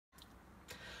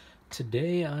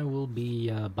Today I will be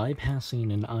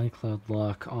bypassing an iCloud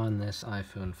lock on this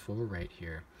iPhone 4 right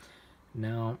here.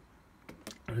 Now,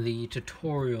 the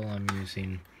tutorial I'm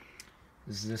using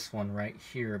is this one right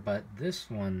here, but this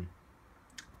one,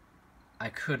 I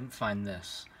couldn't find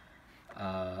this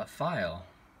file,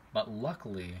 but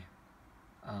luckily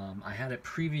I had it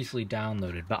previously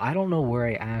downloaded, but I don't know where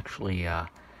I actually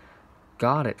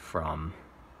got it from.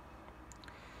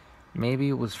 Maybe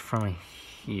it was from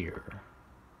here.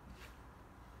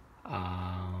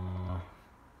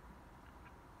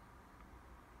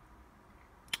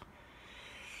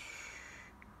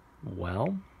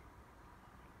 Well,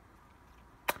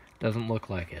 doesn't look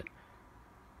like it.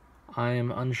 I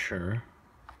am unsure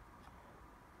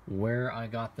where I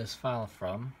got this file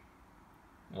from,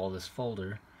 well, this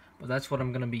folder, but that's what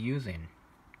I'm going to be using.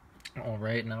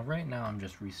 Alright, right now I'm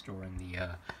just restoring the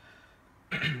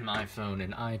iPhone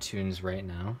and iTunes right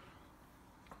now.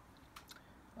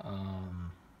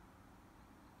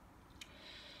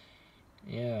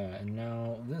 Yeah, and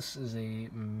now this is a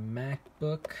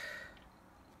MacBook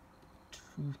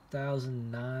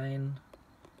 2009,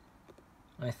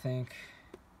 I think.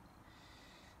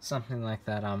 Something like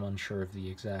that. I'm unsure of the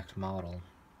exact model.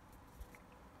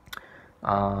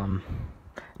 Now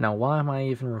why am I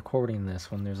even recording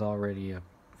this when there's already a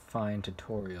fine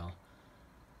tutorial?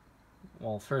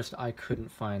 Well, first, I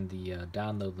couldn't find the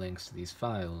download links to these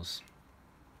files.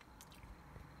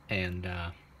 And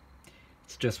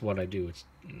it's just what I do.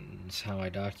 It's how I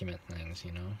document things,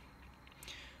 you know?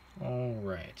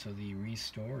 Alright, so the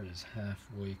restore is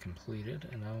halfway completed,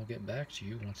 and I'll get back to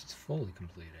you once it's fully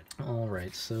completed.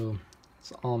 Alright, so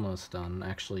it's almost done.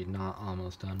 Actually, not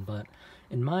almost done, but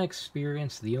in my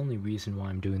experience, the only reason why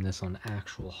I'm doing this on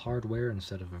actual hardware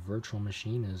instead of a virtual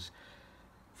machine is,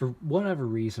 for whatever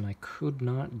reason, I could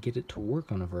not get it to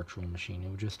work on a virtual machine. It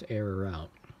would just error out.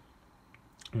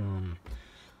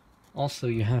 Also,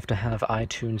 you have to have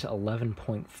iTunes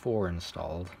 11.4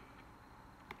 installed.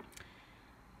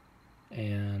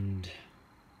 And,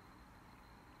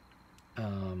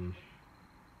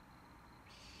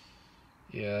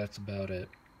 yeah, that's about it.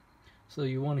 So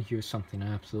you want to hear something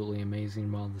absolutely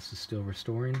amazing while this is still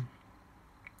restoring?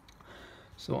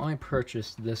 So I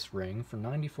purchased this ring for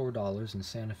 $94 in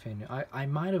Santa Fe. I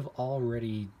might have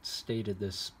already stated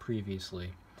this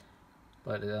previously,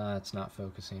 but it's not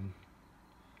focusing.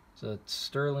 It's a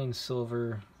sterling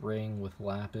silver ring with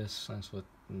lapis. That's what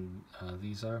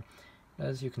these are.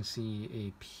 As you can see,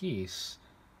 a piece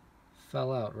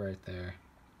fell out right there.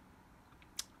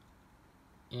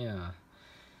 Yeah,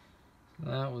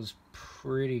 that was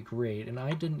pretty great, and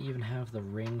I didn't even have the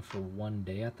ring for one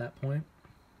day at that point.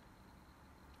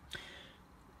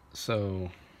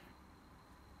 So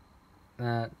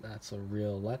that's a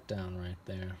real letdown right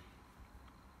there.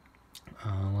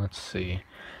 Let's see.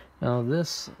 Now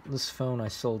this phone, I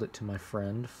sold it to my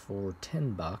friend for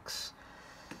 $10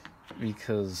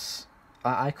 because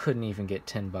I couldn't even get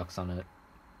 $10 on it.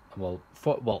 Well,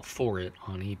 for it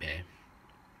on eBay.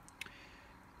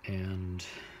 And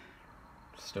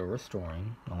still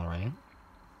restoring, alright.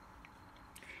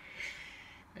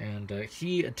 And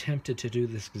he attempted to do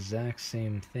this exact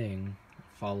same thing,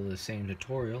 follow the same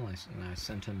tutorial, and I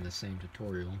sent him the same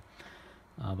tutorial,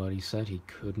 but he said he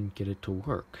couldn't get it to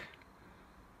work.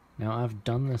 Now, I've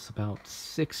done this about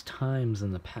 6 times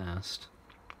in the past,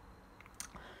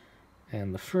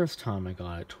 and the first time I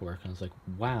got it to work, I was like,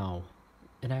 wow,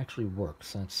 it actually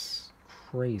works. That's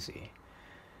crazy.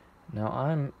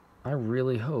 Now, I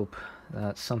really hope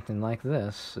that something like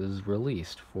this is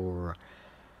released for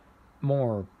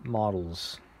more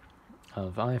models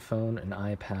of iPhone and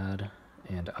iPad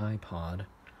and iPod.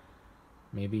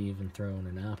 Maybe even throw in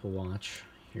an Apple Watch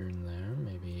here and there.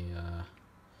 Maybe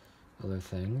other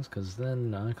things, because then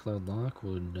iCloud lock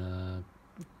would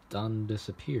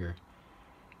disappear.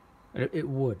 It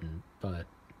wouldn't, but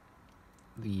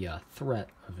the threat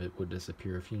of it would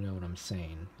disappear, if you know what I'm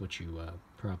saying, which you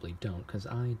probably don't, because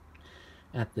I,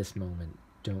 at this moment,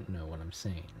 don't know what I'm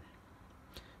saying.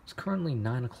 It's currently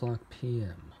 9:00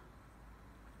 p.m.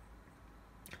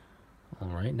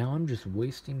 Alright, now I'm just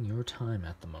wasting your time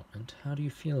at the moment. How do you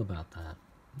feel about that?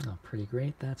 Oh, pretty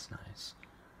great, that's nice.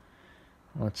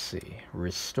 Let's see,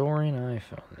 restoring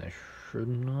iPhone. This should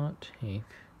not take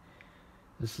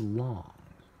this long.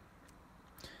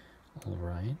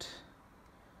 Alright.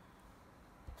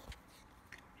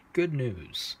 Good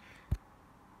news.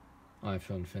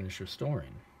 iPhone finished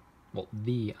restoring. Well,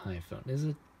 the iPhone. Is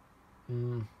it?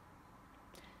 I'm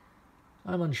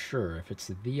unsure if it's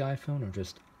the iPhone or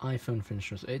just iPhone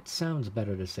finished restoring. It sounds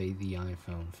better to say the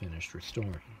iPhone finished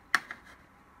restoring.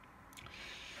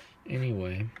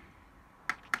 Anyway,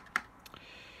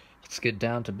 let's get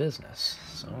down to business.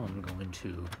 So I'm going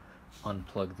to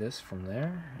unplug this from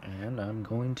there, and I'm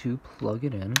going to plug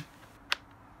it in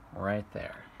right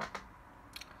there.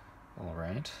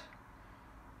 Alright.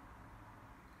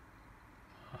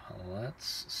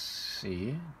 Let's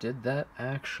see. Did that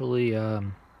actually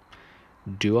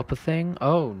do up a thing?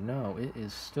 Oh no, it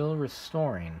is still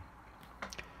restoring.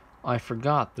 I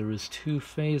forgot there was 2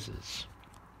 phases.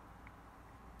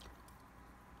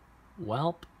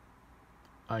 Welp,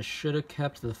 I should have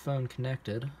kept the phone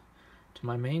connected to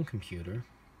my main computer.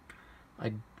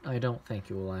 I don't think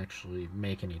it will actually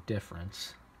make any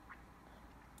difference.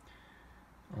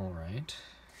 Alright.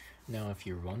 Now if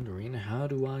you're wondering, how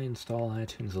do I install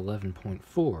iTunes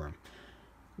 11.4?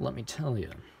 Let me tell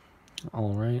you.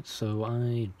 Alright, so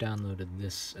I downloaded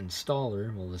this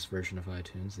installer, well, this version of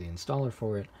iTunes, the installer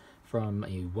for it, from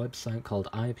a website called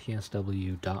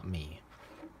ipsw.me.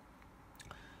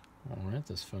 Alright,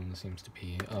 this phone seems to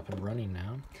be up and running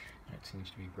now. It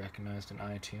seems to be recognized in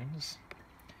iTunes.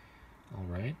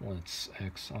 Alright, let's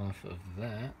X off of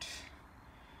that.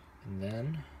 And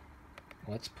then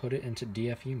let's put it into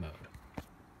DFU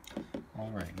mode.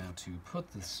 Alright, now to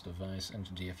put this device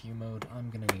into DFU mode,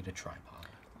 I'm going to need a tripod.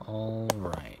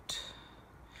 Alright.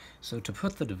 So to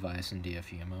put the device in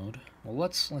DFU mode, well,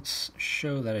 let's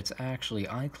show that it's actually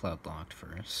iCloud locked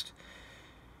first.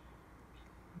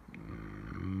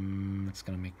 It's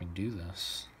going to make me do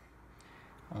this.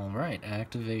 Alright,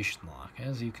 activation lock.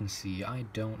 As you can see, I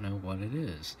don't know what it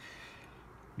is.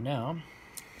 Now,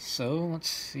 so let's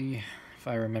see if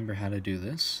I remember how to do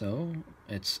this. So,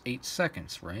 it's 8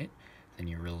 seconds, right? Then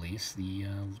you release the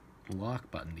lock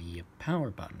button, the power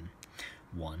button.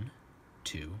 1,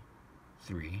 2,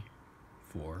 3,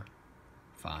 4,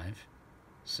 5,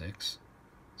 6,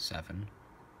 7,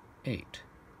 8.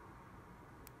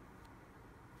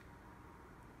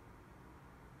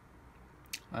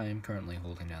 I am currently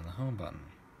holding down the home button.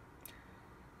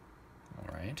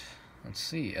 Alright, let's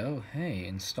see. Oh, hey,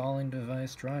 installing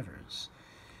device drivers.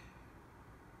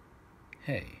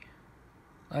 Hey,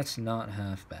 that's not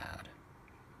half bad.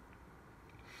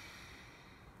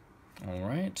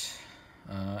 Alright,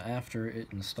 after it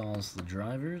installs the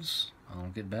drivers,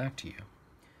 I'll get back to you.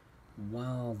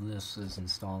 While this is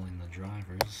installing the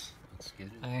drivers,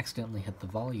 I accidentally hit the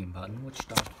volume button, which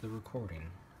stopped the recording.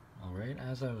 Alright,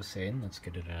 as I was saying, let's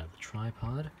get it out of the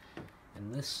tripod.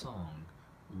 And this song,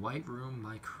 White Room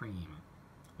by Cream,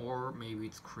 or maybe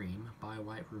it's Cream by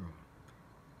White Room.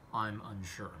 I'm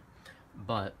unsure.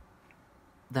 But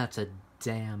that's a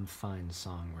damn fine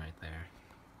song right there.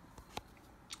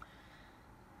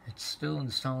 It's still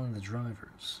installing the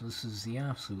drivers. This is the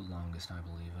absolute longest, I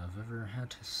believe, I've ever had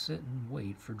to sit and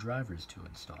wait for drivers to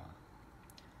install.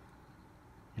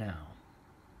 Now,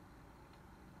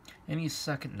 any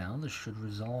second now, this should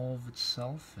resolve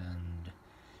itself, and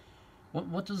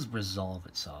what does resolve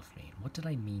itself mean? What did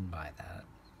I mean by that?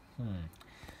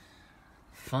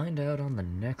 Find out on the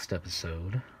next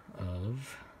episode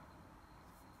of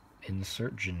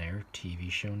insert generic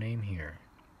TV show name here.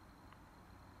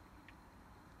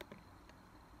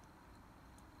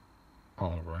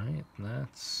 Alright,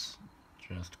 that's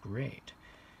just great.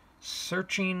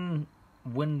 Searching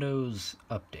Windows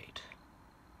Update.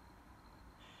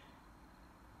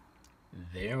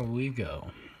 There we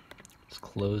go. Let's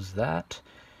close that.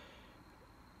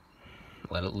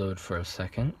 Let it load for a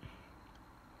second.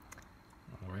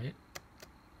 Alright.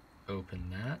 Open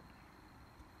that.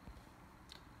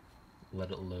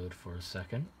 Let it load for a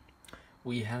second.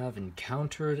 We have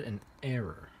encountered an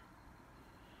error.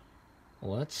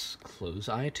 Let's close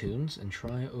iTunes and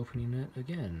try opening it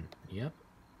again. Yep.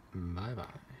 Bye-bye.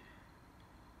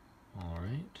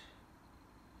 Alright.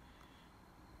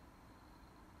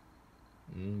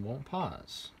 Won't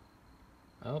pause.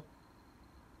 Oh.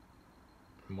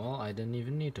 Well, I didn't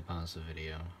even need to pause the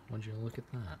video. Would you look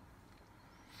at that?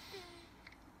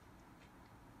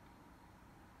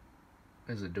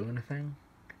 Is it doing anything?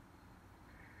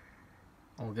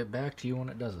 I'll get back to you when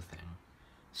it does a thing.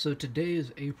 So today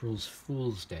is April's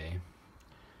Fool's Day,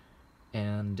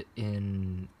 and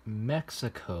in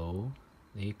Mexico,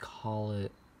 they call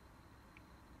it...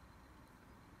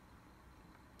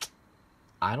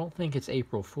 I don't think it's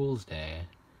April Fool's Day.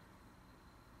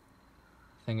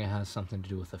 I think it has something to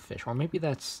do with a fish. Or maybe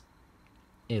that's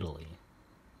Italy.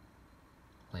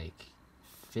 Like,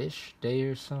 Fish Day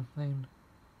or something?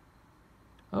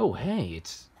 Oh, hey,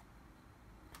 it's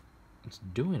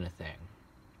doing a thing.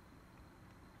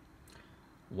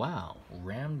 Wow,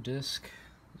 RAM disk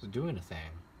is doing a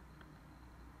thing.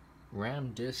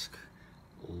 RAM disk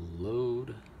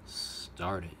load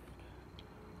started.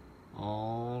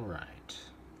 Alright.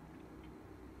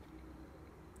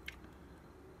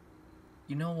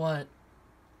 You know what?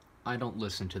 I don't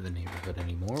listen to the neighborhood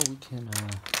anymore. We can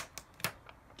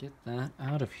get that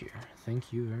out of here.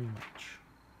 Thank you very much.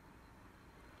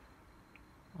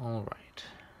 Alright.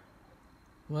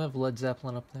 Do I have Led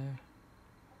Zeppelin up there?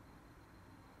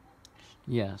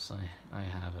 Yes, I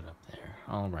have it up there.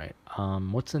 Alright.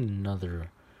 What's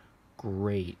another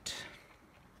great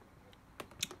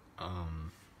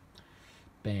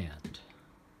band?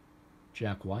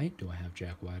 Jack White? Do I have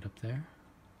Jack White up there?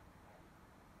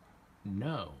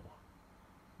 No.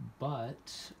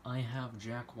 But I have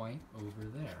Jack White over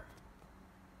there.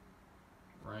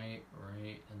 Right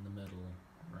in the middle,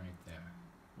 right there.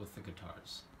 With the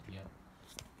guitars. Yep.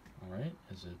 Alright,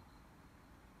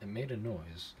 it made a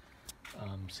noise.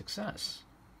 Success.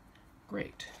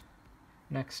 Great.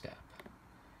 Next step.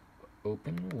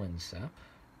 Open WinSep,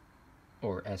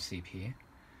 or SCP.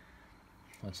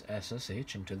 Let's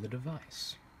SSH into the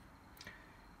device.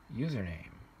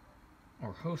 Username,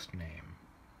 or host name.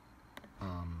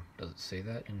 Does it say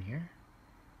that in here?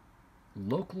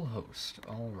 Localhost.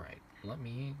 Alright, let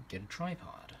me get a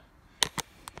tripod.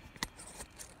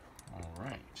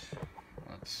 Alright,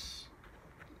 let's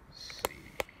see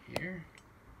here.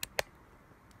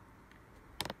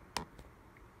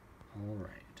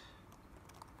 Alright.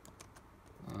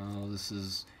 Oh, this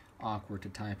is awkward to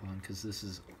type on because this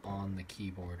is on the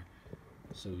keyboard,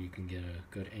 so you can get a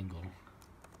good angle.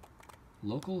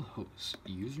 Localhost,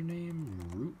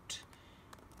 username, root,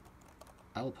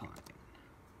 Alpine.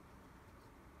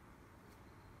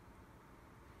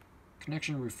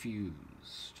 Connection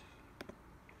refused.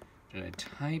 Did I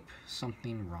type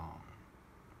something wrong?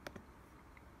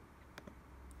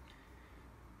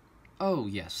 Oh,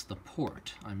 yes, the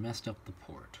port. I messed up the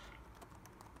port.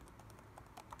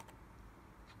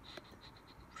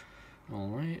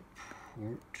 Alright,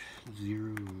 port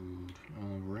 0.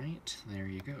 Alright, there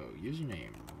you go.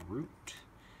 Username, root,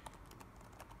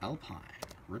 Alpine,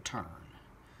 return.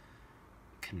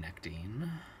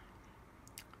 Connecting.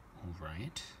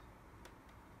 Alright.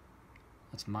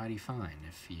 That's mighty fine,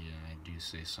 if I do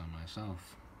say so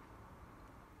myself.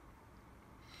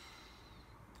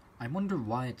 I wonder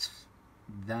why it's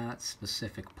that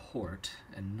specific port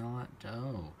and not,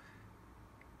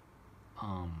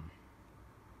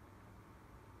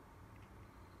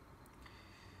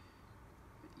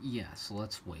 yes,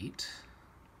 let's wait.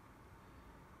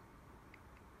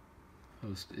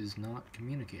 Host is not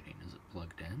communicating. Is it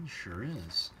plugged in? Sure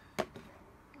is.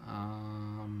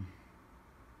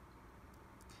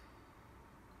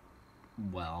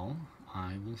 Well,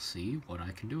 I will see what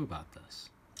I can do about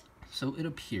this. So it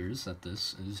appears that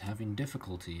this is having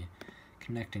difficulty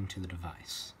connecting to the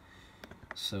device.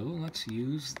 So let's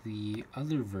use the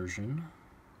other version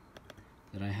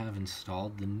that I have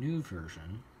installed, the new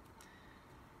version.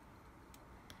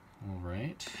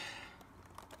 Alright.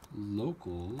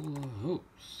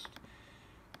 Localhost.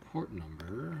 Port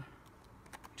number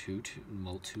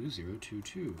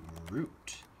 2022.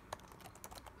 Root.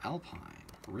 Alpine.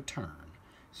 Return.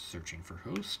 Searching for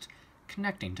host.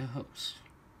 Connecting to host.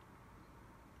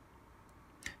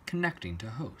 Connecting to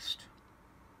host.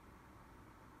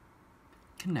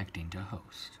 Connecting to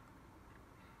host.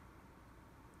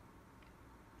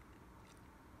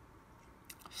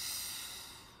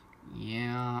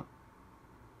 Yeah.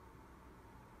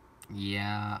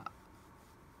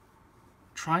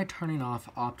 Try turning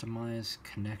off optimize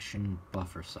connection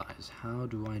buffer size. How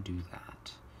do I do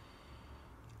that?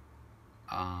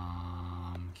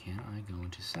 Can I go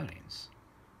into settings?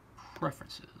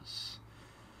 Preferences.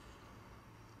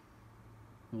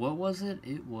 What was it?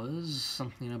 It was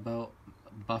something about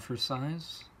buffer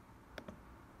size.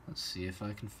 Let's see if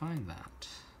I can find that.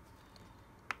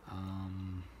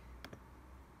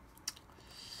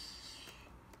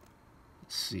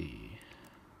 Let's see.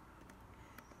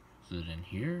 Is it in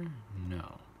here?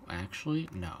 No. Actually,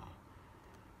 no.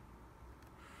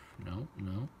 No,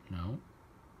 no, no.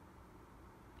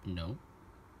 No.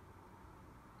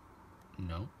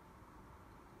 No.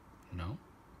 No.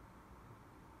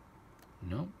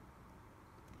 No.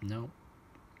 No. No.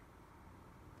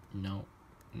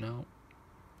 No.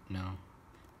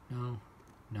 No. No.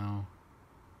 No.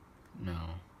 No.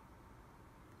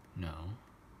 No.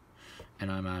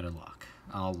 And I'm out of luck.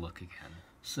 I'll look again.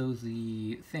 So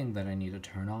the thing that I need to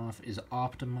turn off is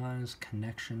optimize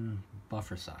connection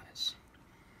buffer size.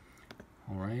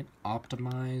 Alright,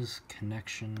 optimize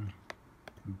connection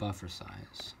buffer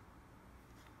size.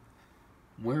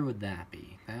 Where would that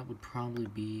be? That would probably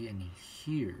be in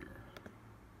here.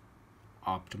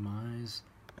 Optimize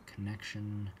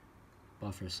connection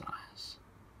buffer size.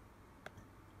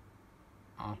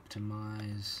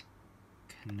 Optimize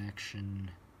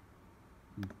connection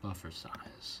buffer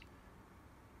size.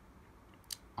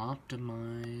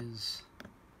 Optimize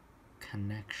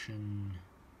connection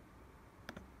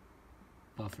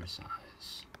buffer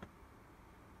size.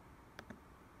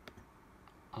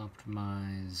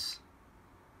 Optimize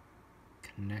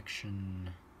connection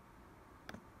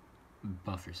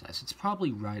buffer size. It's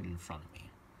probably right in front of me.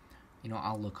 You know,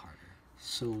 I'll look harder.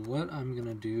 So what I'm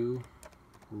gonna do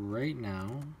right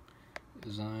now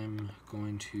is I'm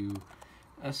going to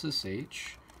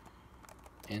SSH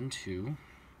into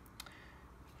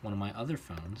one of my other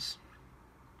phones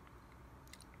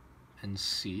and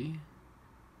see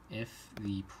if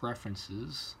the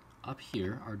preferences up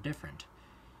here are different.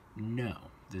 No,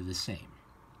 they're the same.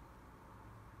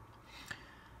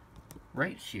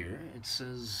 Right here it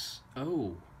says,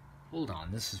 oh, hold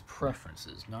on, this is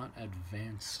preferences, not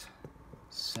advanced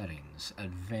settings.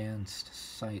 Advanced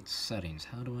site settings.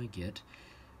 How do I get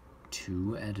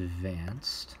to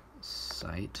advanced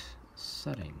site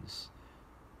settings?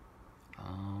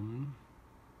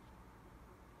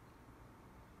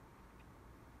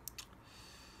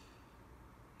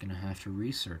 Gonna have to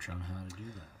research on how to do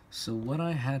that. So what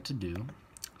I had to do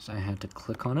is I had to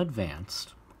click on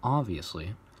advanced,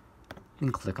 obviously,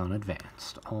 and click on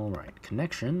advanced. Alright,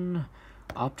 connection,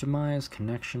 optimize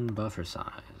connection buffer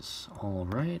size.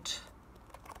 Alright,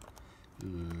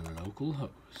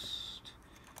 localhost.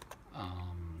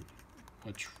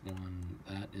 Which one?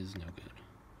 That is no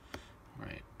good.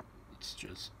 Alright, let's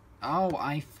just, oh,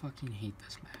 I fucking hate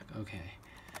this Mac. Okay,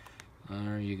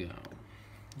 there you go.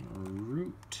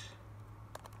 Root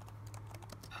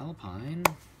Alpine.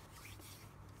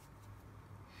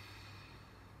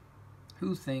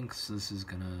 Who thinks this is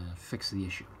gonna fix the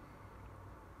issue?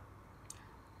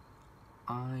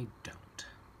 I don't.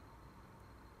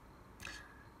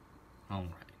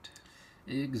 Alright.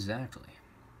 Exactly.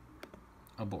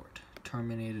 Abort.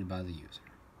 Terminated by the user.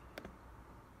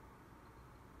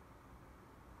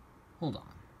 Hold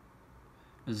on.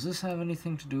 Does this have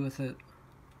anything to do with it?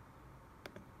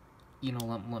 You know,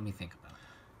 let me think about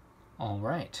it.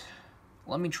 Alright.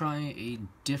 Let me try a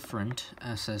different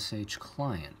SSH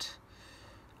client.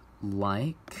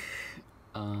 Like,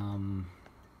 let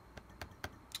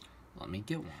me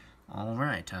get one.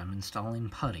 Alright, I'm installing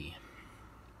Putty.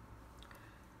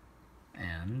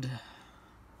 And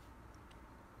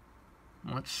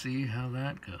let's see how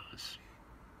that goes.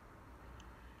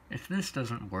 If this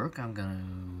doesn't work, I'm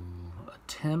going to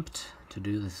attempt to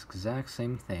do this exact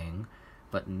same thing,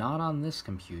 but not on this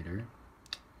computer,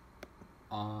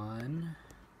 on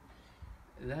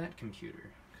that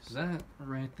computer. Because that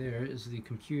right there is the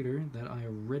computer that I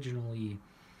originally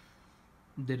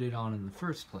did it on in the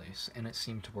first place, and it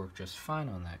seemed to work just fine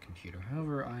on that computer.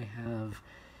 However, I have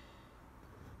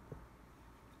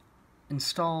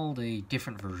installed a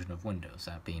different version of Windows,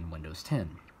 that being Windows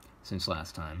 10, since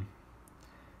last time.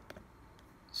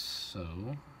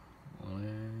 So,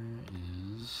 where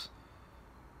is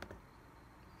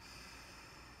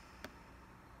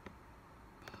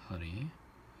Putty?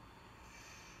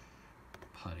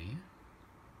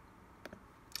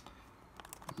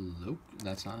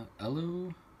 That's not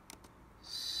LOC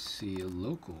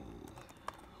local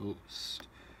host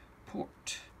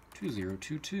port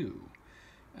 2022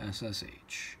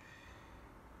 SSH.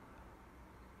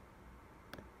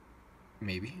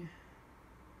 Maybe.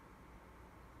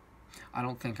 I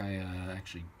don't think I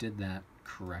actually did that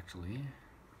correctly.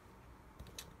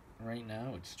 Right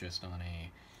now it's just on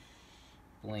a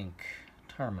blank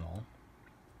terminal.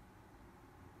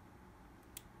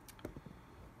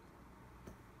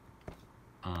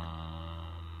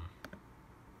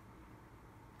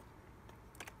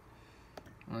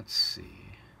 Let's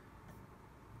see.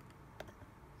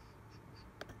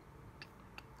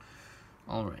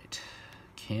 Alright.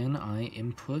 Can I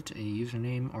input a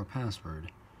username or password?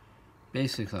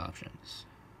 Basic options.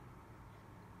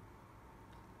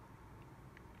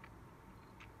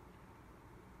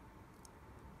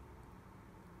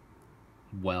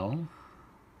 Well,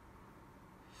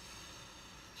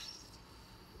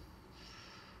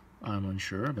 I'm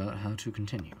unsure about how to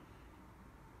continue.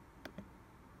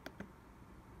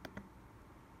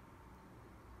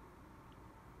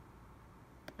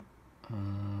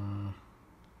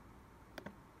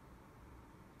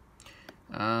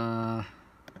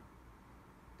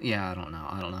 Yeah, I don't know.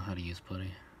 I don't know how to use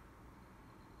Putty.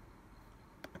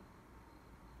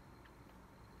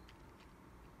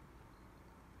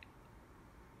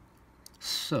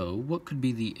 So, what could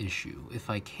be the issue? If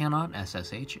I cannot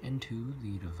SSH into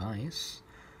the device,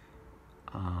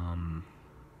 I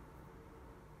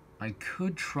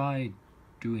could try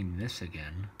doing this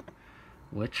again,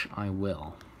 which I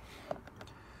will.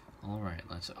 Alright,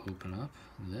 let's let's open up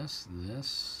this.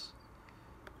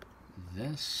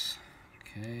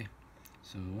 Okay,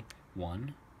 so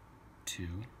 1, 2,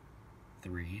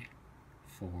 3,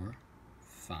 4,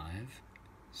 5,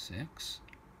 6,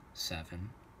 7,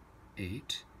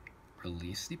 8.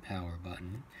 Release the power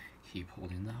button. Keep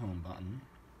holding the home button.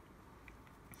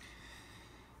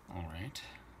 Alright.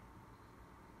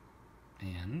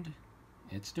 And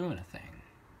it's doing a thing.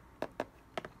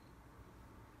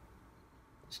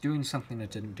 It's doing something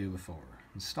it didn't do before.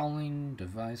 Installing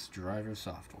device driver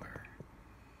software.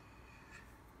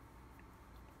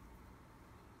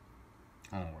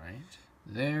 Alright.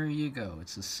 There you go.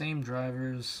 It's the same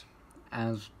drivers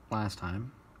as last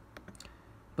time,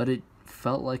 but it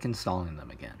felt like installing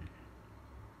them again.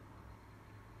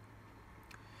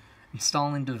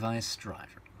 Installing device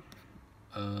driver.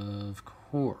 Of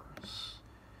course.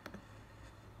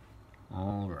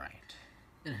 Alright.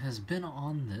 It has been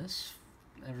on this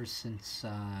ever since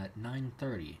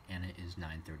 9:30, and it is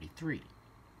 9:33.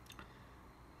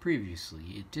 Previously,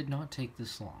 it did not take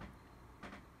this long.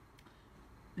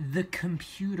 The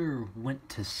computer went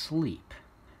to sleep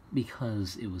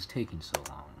because it was taking so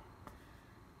long.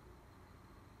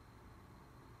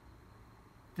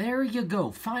 There you go,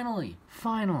 finally!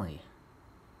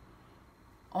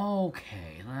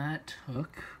 Okay, that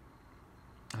took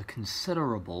a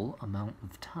considerable amount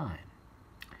of time.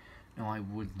 Now, I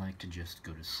would like to just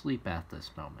go to sleep at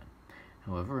this moment.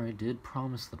 However, I did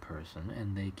promise the person,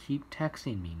 and they keep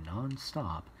texting me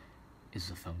non-stop. Is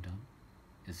the phone done?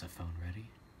 Is the phone ready?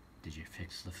 Did you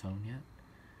fix the phone yet?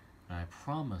 And I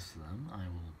promise them I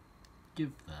will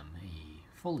give them a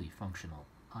fully functional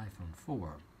iPhone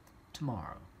 4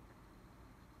 tomorrow.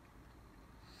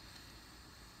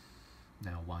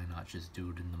 Now, why not just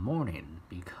do it in the morning?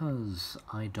 Because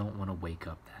I don't want to wake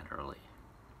up that early.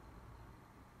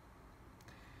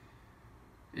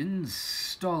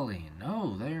 Installing.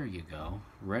 Oh, there you go.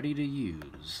 Ready to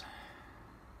use.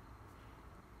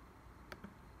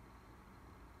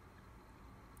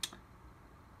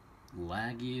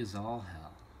 Laggy as all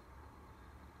hell.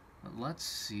 But let's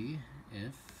see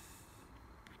if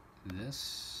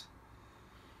this...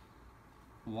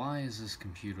 Why is this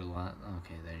computer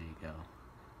okay, there you go.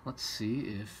 Let's see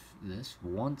if this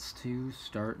wants to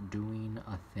start doing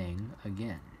a thing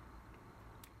again.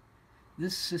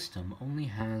 This system only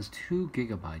has 2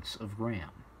 gigabytes of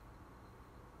RAM.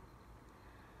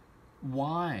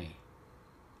 Why?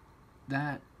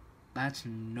 That's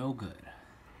no good.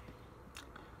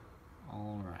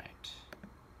 Alright.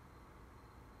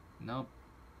 Nope.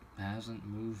 Hasn't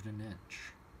moved an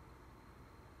inch.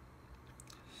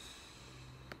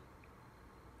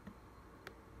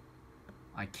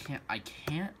 I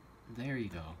can't, there you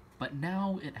go. But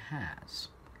now it has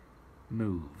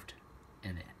moved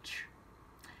an inch.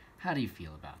 How do you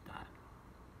feel about that?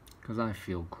 Because I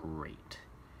feel great.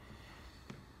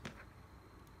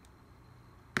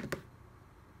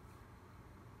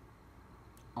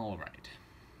 Alright.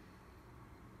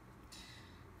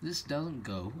 This doesn't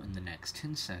go in the next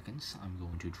 10 seconds. I'm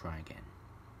going to try again.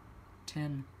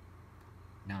 10,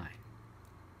 9,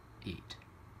 8,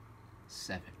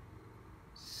 7,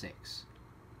 6,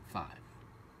 5,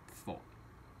 4,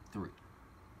 3,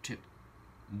 2,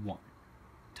 1.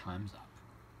 Time's up.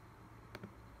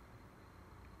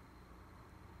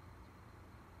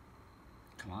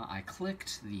 Come on, I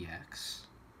clicked the X.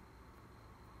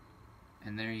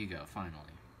 And there you go,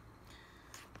 finally.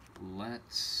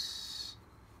 Let's...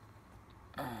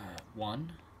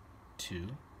 1, 2,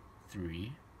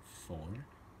 3, 4,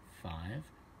 5,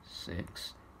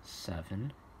 6,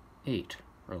 7, 8.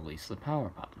 Release the power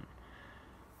button.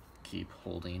 Keep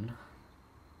holding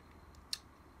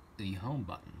the home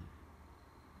button.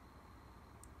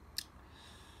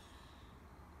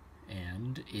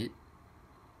 And it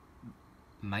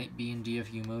might be in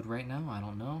DFU mode right now, I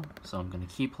don't know. So I'm going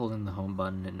to keep holding the home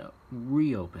button and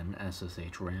reopen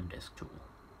SSH RAM disk tool.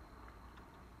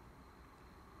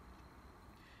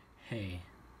 Hey,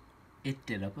 it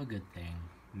did up a good thing.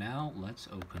 Now let's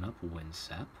open up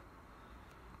WinSep.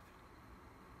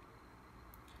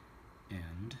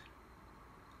 And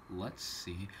let's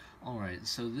see. Alright,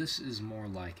 so this is more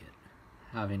like it.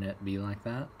 Having it be like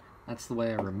that, that's the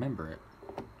way I remember it.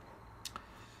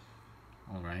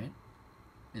 Alright.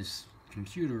 This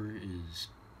computer is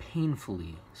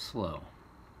painfully slow.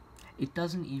 It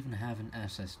doesn't even have an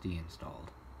SSD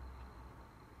installed.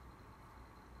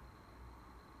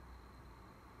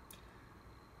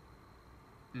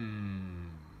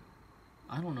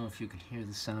 I don't know if you can hear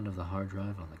the sound of the hard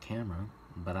drive on the camera,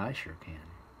 but I sure can.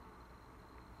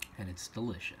 And it's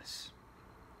delicious.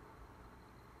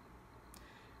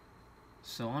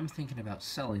 So So I'm thinking about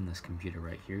selling this computer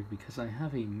right here because I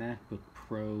have a MacBook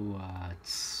Pro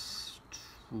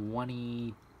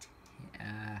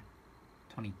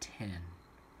 2010,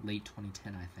 late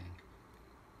 2010 I think.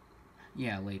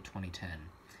 Yeah, late 2010.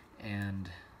 And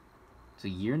it's a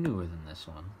year newer than this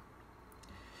one.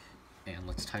 And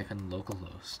let's type in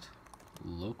localhost.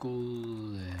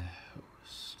 Localhost.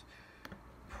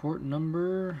 Port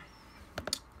number,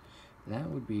 that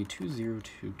would be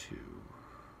 2022.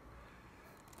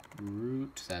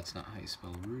 Root, that's not how you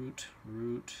spell root.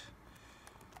 Root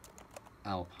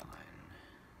Alpine.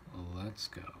 Let's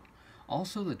go.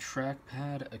 Also, the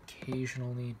trackpad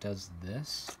occasionally does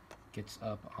this. Gets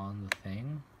up on the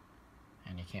thing,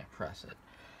 and you can't press it.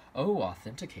 Oh,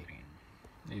 authenticating.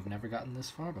 You've never gotten this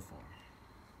far before.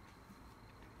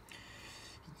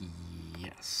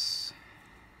 Yes.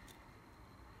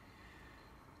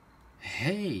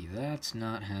 Hey, that's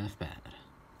not half bad.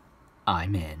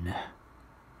 I'm in.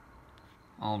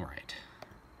 Alright.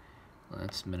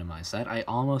 Let's minimize that. I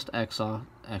almost X'd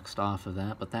off of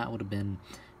that, but that would have been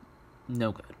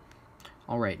no good.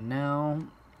 Alright, now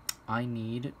I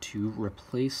need to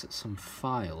replace some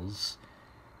files.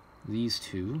 These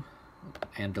two.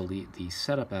 And delete the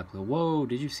setup app. Whoa,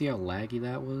 did you see how laggy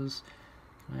that was?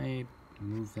 Can I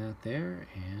move that there?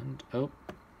 And, oh,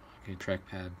 okay,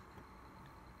 trackpad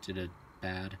did it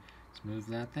bad. Let's move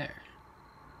that there.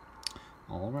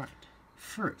 Alright.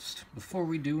 First, before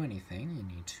we do anything, you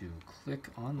need to click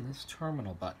on this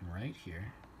terminal button right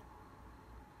here.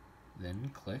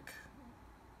 Then click.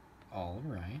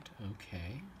 Alright,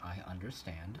 okay, I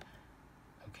understand.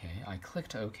 Okay, I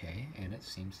clicked OK, and it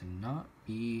seems to not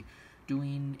be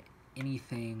doing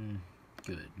anything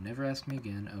good. Never ask me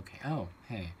again. Okay, oh,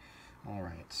 hey.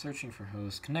 Alright, searching for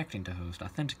host, connecting to host,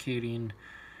 authenticating.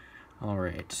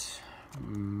 Alright,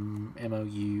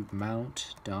 MOU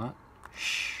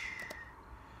mount.sh.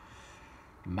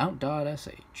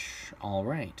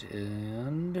 Alright,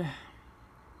 and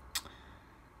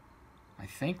I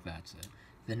think that's it.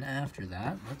 Then after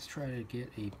that, let's try to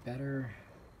get a better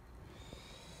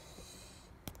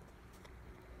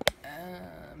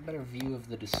view of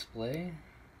the display.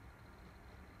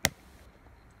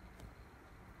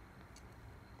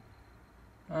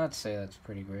 I'd say that's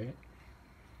pretty great.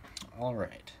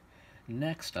 Alright,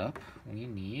 next up we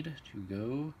need to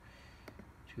go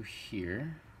to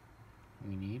here.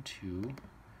 We need to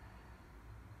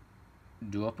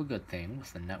do up a good thing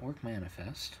with the network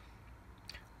manifest.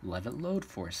 Let it load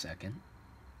for a second.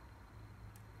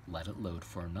 Let it load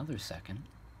for another second.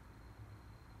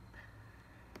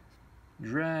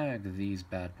 Drag these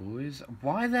bad boys.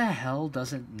 Why the hell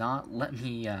does it not let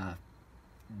me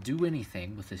do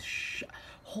anything with this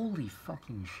holy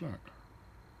fucking shit.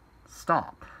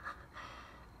 Stop.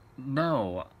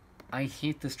 No, I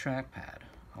hate this trackpad.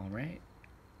 Alright?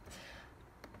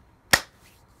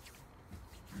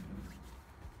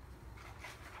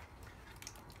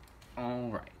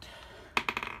 Alright.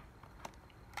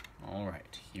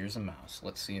 Alright, here's a mouse.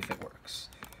 Let's see if it works.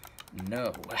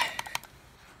 No.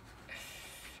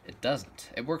 It doesn't.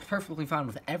 It works perfectly fine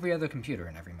with every other computer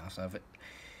and every mouse. I've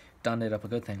done it up a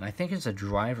good thing. I think it's a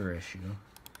driver issue.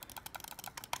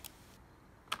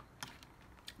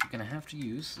 You're gonna have to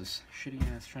use this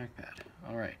shitty-ass trackpad.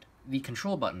 Alright. The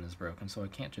control button is broken, so I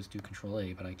can't just do Control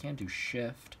A, but I can do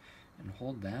Shift and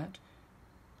hold that.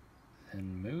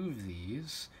 And move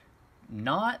these.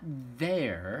 Not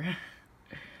there.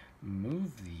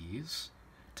 Move these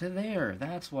to there.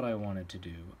 That's what I wanted to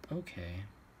do. Okay.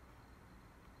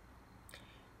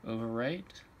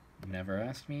 Overwrite? Never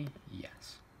asked me?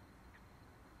 Yes.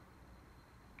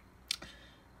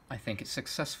 I think it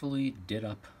successfully did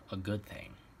up a good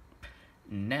thing.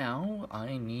 Now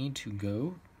I need to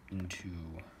go into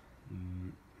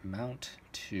Mount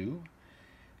 2.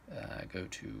 Go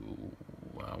to,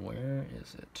 where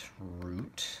is it?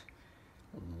 Root,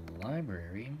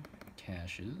 library,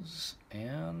 caches,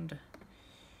 and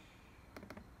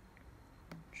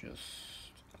just,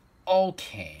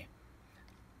 okay.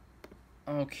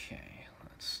 Okay,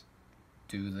 let's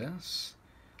do this.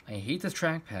 I hate this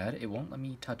trackpad. It won't let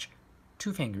me touch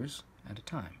 2 fingers at a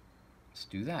time. Let's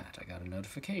do that. I got a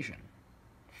notification.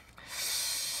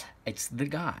 It's the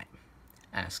guy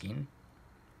asking,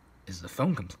 is the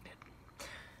phone completed?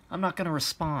 I'm not going to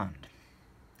respond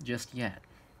just yet.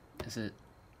 Is it?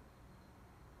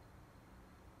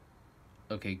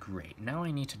 Okay, great. Now I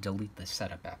need to delete the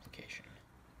setup application.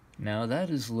 Now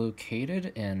that is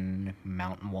located in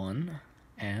Mount 1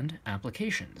 and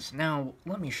Applications. Now,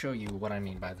 let me show you what I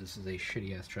mean by this is a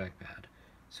shitty-ass trackpad.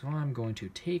 So I'm going to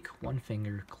take one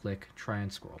finger, click, try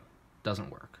and scroll. Doesn't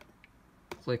work.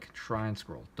 Click, try and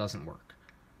scroll. Doesn't work.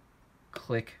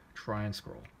 click, try and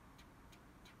scroll.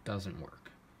 Doesn't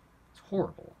work. It's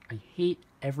horrible. I hate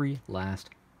every last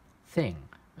thing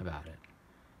about it.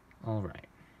 Alright.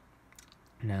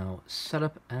 Now,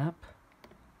 setup app.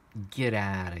 Get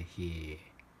out of here.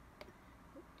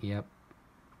 Yep.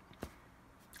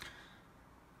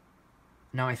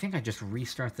 Now, I think I just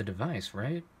restart the device,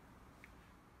 right?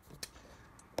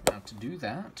 Now, to do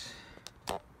that,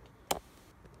 if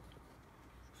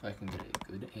I can get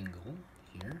a good angle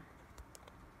here.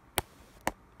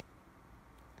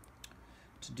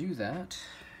 To do that,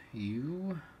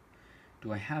 do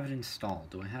I have it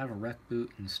installed? Do I have a rec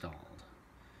boot installed?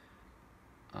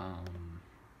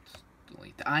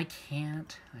 Delete. I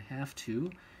can't. I have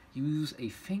to use a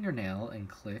fingernail and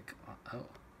click. Oh.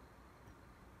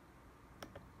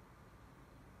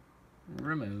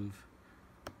 Remove.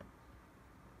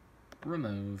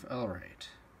 Remove. Alright.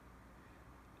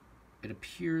 It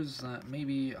appears that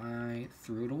maybe I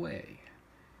threw it away.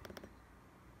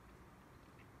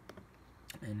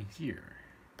 And here.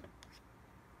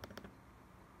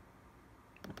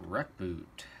 Rec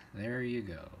boot. There you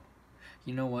go.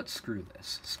 You know what? Screw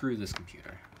this. Screw this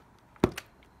computer.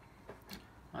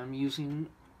 I'm using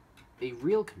a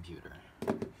real computer.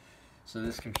 So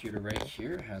this computer right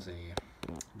here has a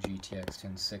GTX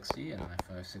 1060, an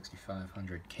i5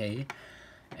 6500K,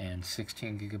 and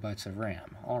 16 gigabytes of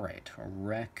RAM. Alright,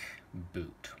 rec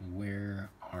boot.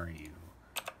 Where are you?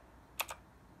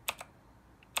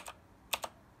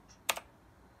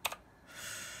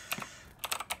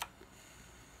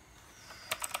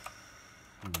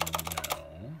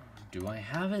 No. Do I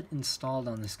have it installed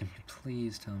on this computer?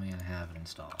 Please tell me I have it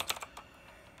installed.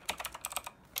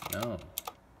 No.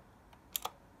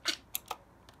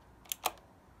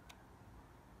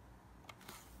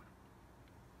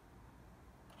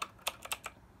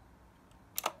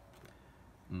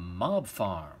 Mob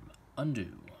farm.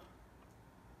 Undo.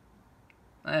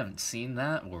 I haven't seen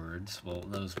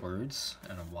those words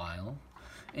in a while.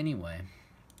 Anyway,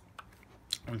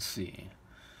 let's see.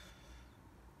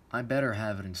 I better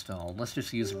have it installed. Let's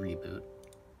just use reboot.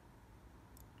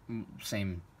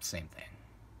 Same thing.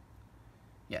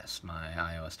 Yes, my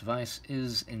iOS device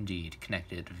is indeed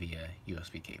connected via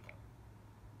USB cable.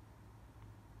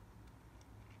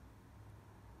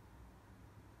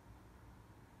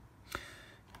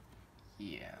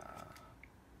 Yeah.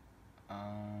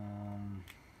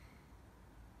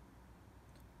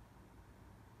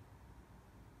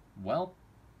 Well.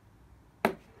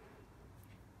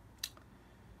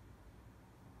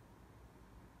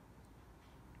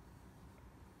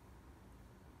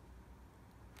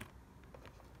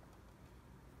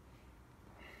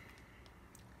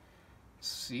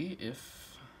 See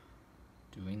if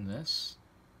doing this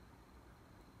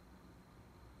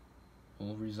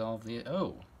will resolve the...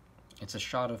 Oh, it's a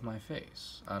shot of my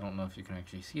face. I don't know if you can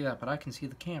actually see that, but I can see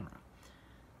the camera.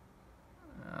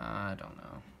 I don't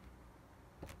know.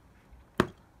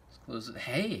 Let's close it.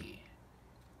 Hey!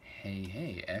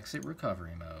 Hey, exit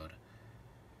recovery mode.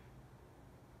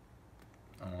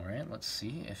 Alright, let's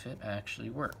see if it actually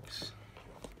works.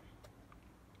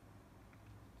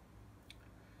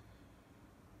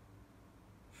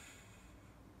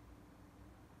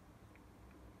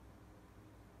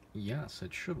 Yes,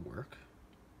 it should work.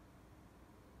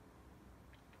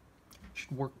 It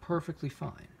should work perfectly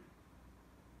fine.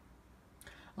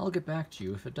 I'll get back to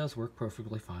you if it does work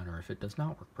perfectly fine or if it does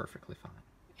not work perfectly fine.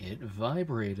 It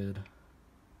vibrated.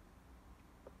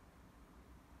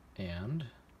 And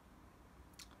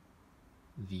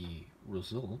the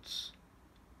results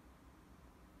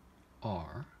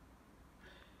are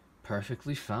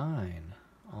perfectly fine.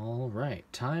 Alright,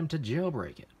 time to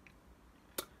jailbreak it.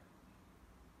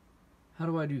 How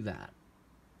do I do that?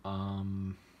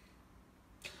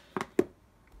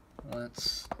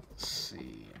 Let's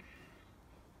see.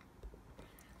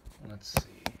 Let's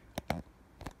see. If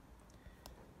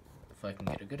I can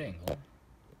get a good angle.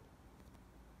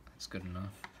 That's good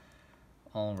enough.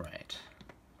 Alright.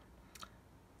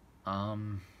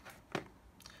 I'll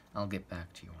get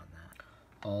back to you on that.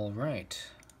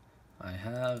 Alright. I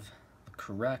have the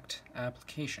correct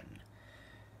application.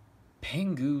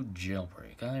 Pengu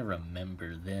jailbreak. I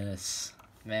remember this.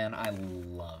 Man, I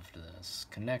loved this.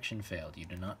 Connection failed. You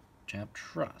did not have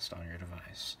trust on your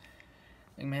device.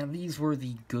 Like, man, these were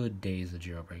the good days of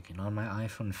jailbreaking. On my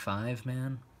iPhone 5,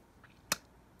 man.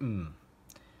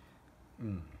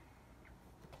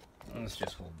 Let's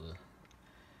just hold the...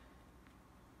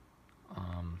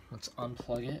 let's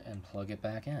unplug it and plug it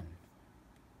back in.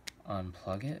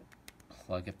 Unplug it,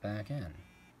 plug it back in.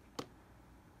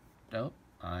 Nope,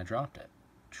 I dropped it.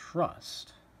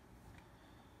 Trust.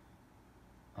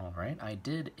 Alright, I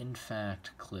did in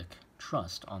fact click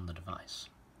trust on the device.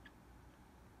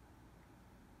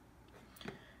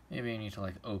 Maybe I need to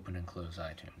like open and close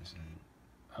iTunes and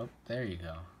oh, there you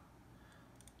go.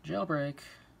 Jailbreak,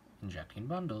 injecting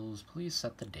bundles, please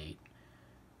set the date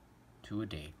to a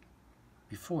date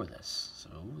before this. So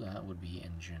that would be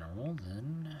in general,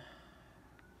 then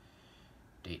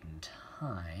date and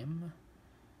time.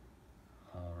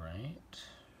 Alright,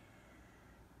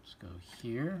 let's go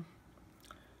here.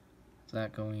 Is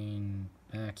that going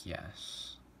back?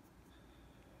 Yes.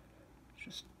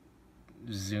 Just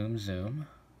zoom.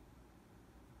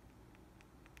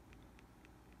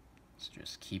 Let's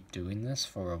just keep doing this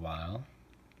for a while.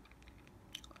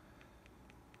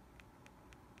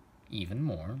 Even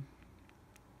more.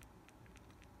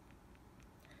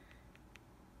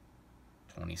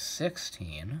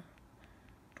 2016.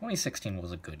 2016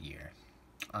 was a good year.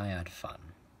 I had fun.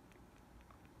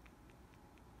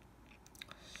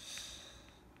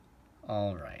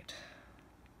 All right.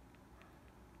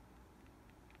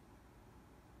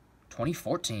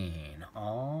 2014.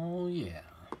 Oh, yeah.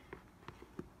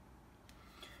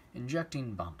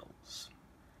 Injecting bundles.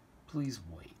 Please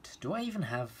wait. Do I even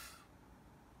have...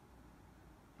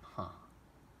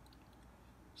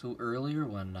 So earlier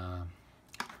when I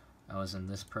was in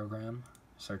this program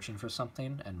searching for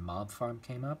something and Mob Farm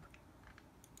came up,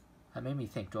 that made me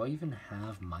think, do I even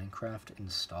have Minecraft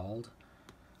installed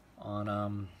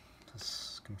on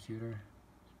this computer?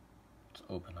 Let's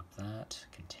open up that,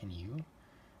 continue.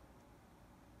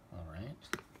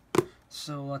 Alright.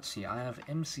 So let's see, I have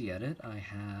MC Edit, I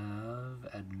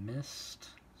have Admist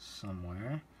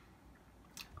somewhere.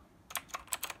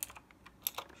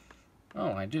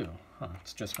 Oh, I do. Huh,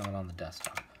 it's just not on the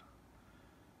desktop.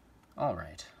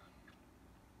 Alright.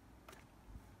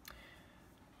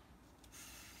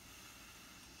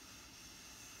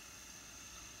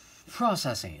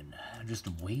 Processing. Just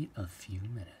wait a few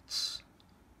minutes.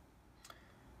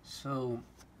 So,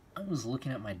 I was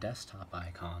looking at my desktop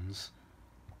icons.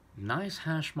 Nice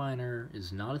hash miner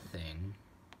is not a thing.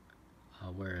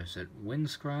 Whereas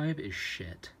WinScribe is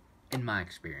shit, in my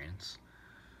experience.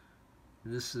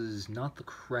 This is not the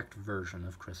correct version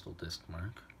of Crystal Disk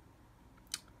Mark.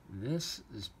 This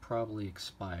is probably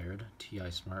expired, TI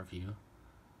SmartView.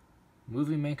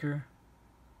 Movie Maker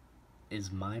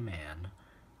is my man.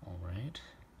 Alright.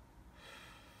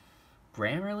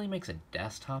 Grammarly makes a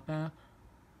desktop app.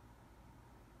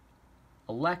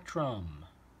 Electrum,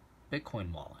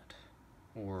 Bitcoin wallet.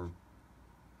 Or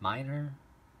Miner,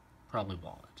 probably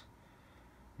wallet.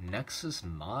 Nexus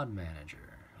Mod Manager.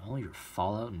 All your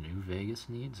Fallout New Vegas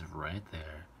needs right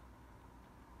there.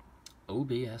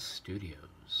 OBS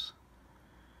Studios.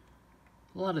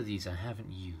 A lot of these I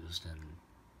haven't used in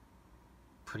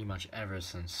pretty much ever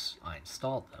since I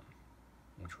installed them,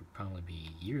 which would probably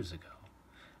be years ago.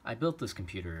 I built this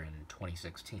computer in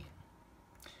 2016.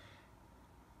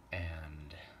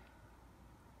 And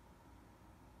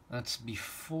that's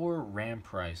before RAM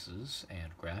prices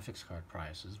and graphics card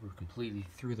prices were completely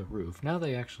through the roof. Now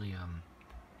they actually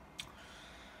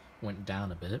went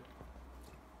down a bit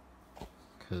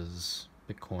because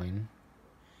Bitcoin,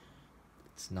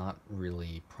 it's not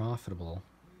really profitable.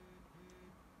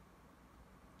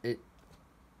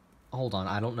 Hold on,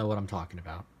 I don't know what I'm talking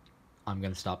about. I'm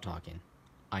gonna stop talking.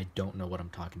 I don't know what I'm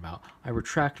talking about. I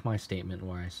retract my statement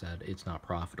where I said it's not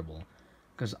profitable,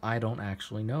 because I don't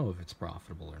actually know if it's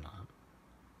profitable or not.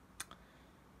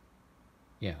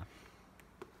 Yeah.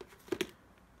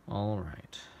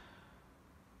 Alright.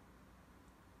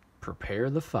 Prepare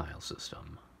the file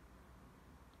system.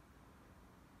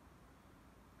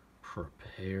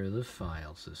 Prepare the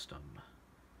file system.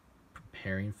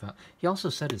 Preparing file. He also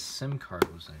said his SIM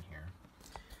card was in here,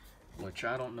 which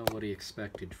I don't know what he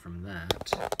expected from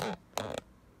that.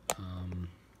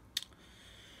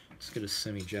 Let's get a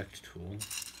SIM eject tool.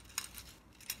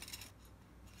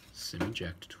 SIM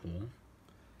eject tool.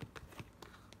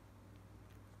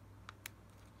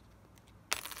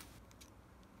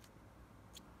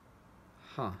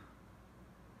 Huh.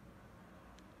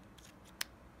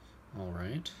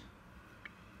 Alright.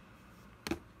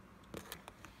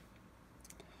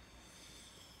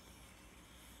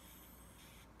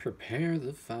 Prepare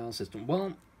the file system.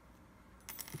 Well,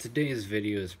 today's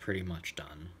video is pretty much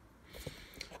done.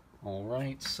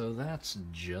 Alright, so that's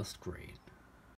just great.